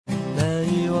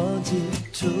以忘记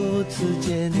初次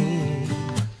见你。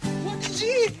我自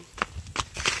己，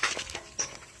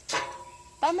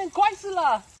他们快死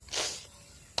了。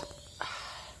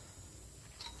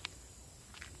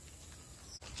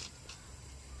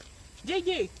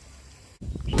JJ，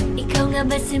 Ikaw nga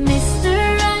ba si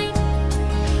Mr. Right?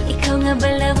 Ikaw nga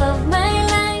ba love of my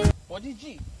life? 我自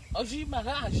己，我是嘛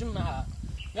个，是嘛，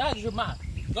呀是嘛，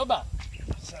走吧。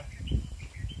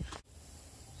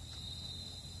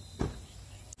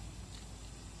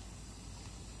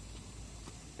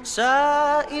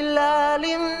Sa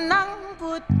ilalim ng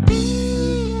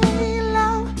puting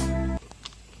ilaw.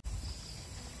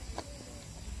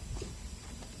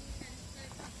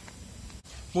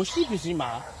我是不是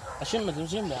嘛？是嘛？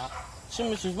是嘛？是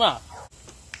嘛？是嘛？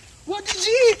我自己，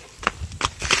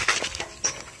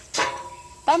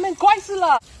他们快死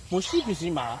了。我是不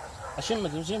是嘛？是嘛？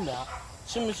是嘛？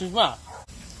是嘛？是嘛？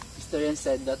 Mr. Yan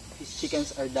said that his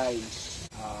chickens are dying.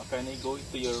 Can I go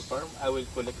to your farm? I will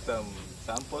collect some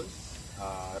samples,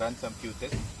 run some Q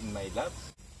tests in my lab.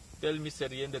 Tell Mr.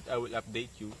 Yan that I will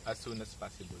update you as soon as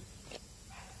possible.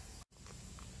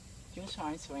 经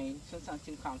常水身上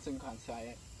健康健康下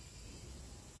来。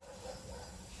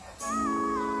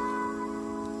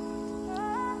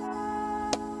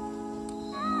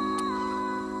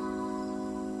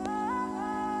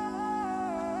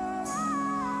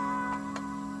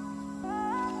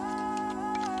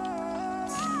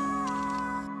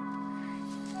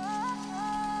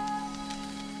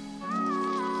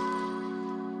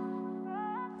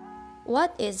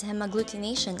What is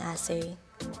hemagglutination assay?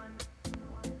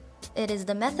 It is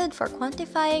the method for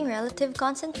quantifying relative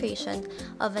concentration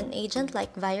of an agent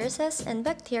like viruses and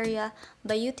bacteria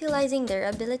by utilizing their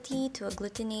ability to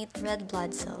agglutinate red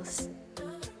blood cells.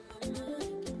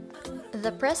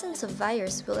 The presence of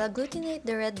virus will agglutinate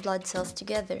the red blood cells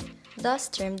together, thus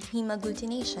termed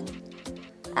hemagglutination.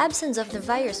 Absence of the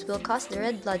virus will cause the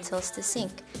red blood cells to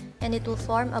sink, and it will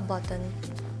form a button.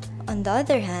 On the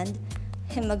other hand,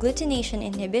 hemagglutination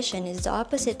inhibition is the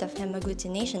opposite of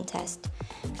hemagglutination test.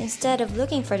 Instead of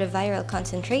looking for the viral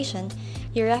concentration,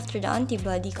 you're after the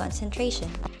antibody concentration.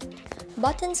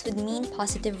 Buttons would mean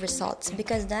positive results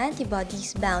because the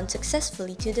antibodies bound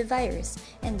successfully to the virus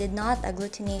and did not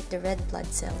agglutinate the red blood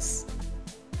cells.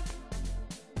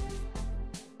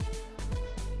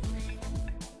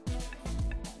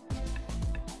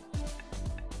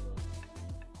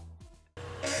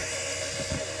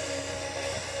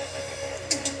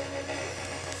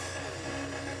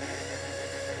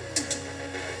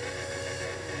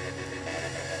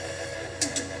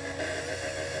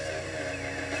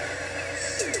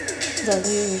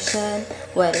 Dilution,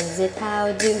 what is it,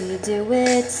 how do you do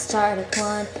it? Start at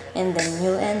 1 and then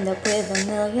you'll end up with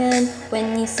 1,000,000.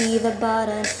 When you see the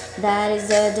button, that is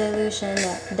the dilution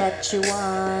that you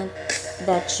want,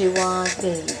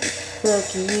 baby. Look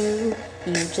at you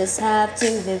just have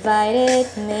to divide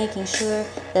it, making sure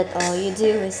that all you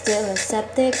do is still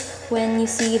aseptic. When you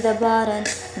see the button,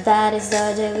 that is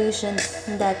the dilution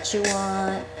that you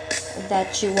want,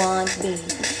 baby.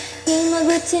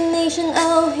 Hemagglutination,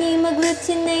 oh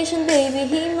hemagglutination, baby.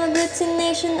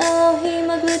 Hemagglutination, oh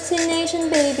hemagglutination,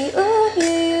 baby. Ooh,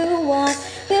 you want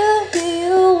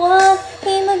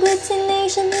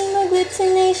hemagglutination,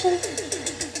 hemagglutination.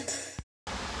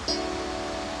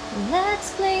 Let's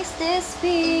place this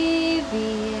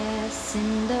BBS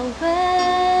in the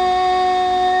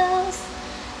wells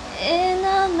in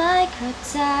a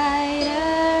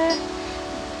microtiter.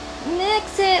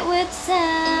 Mix it with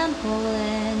sample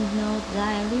and no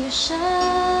dilution.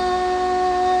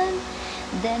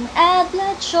 Then add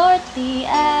blood shortly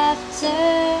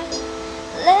after.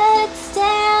 Let it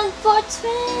stand for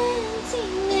 20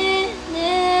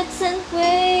 minutes and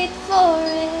wait for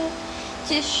it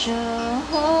to show.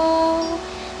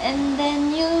 And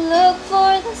then you look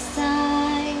for the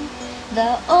sign,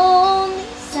 the only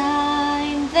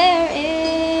sign there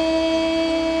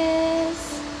is.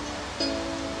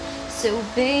 So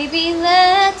baby,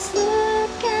 let's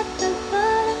look at the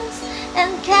buttons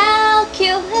and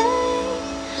calculate.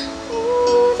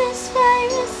 Ooh, this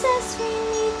virus says we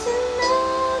need to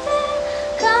know their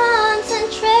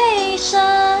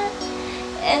concentration.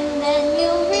 And then you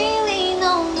really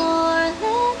know more.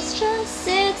 Let's just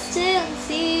sit still and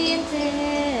see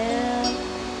until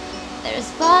there's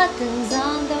buttons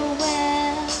on the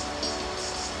well.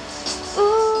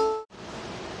 Ooh.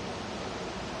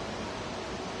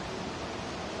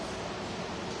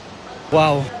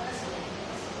 Wow.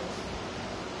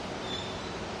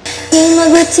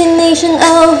 Hemagglutination,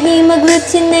 oh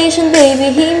hemagglutination,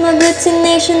 baby.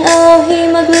 Hemagglutination, oh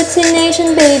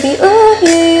hemagglutination, baby. Ooh,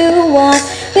 you want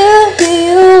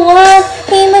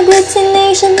hemagglutination.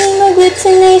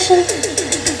 Hemagglutination.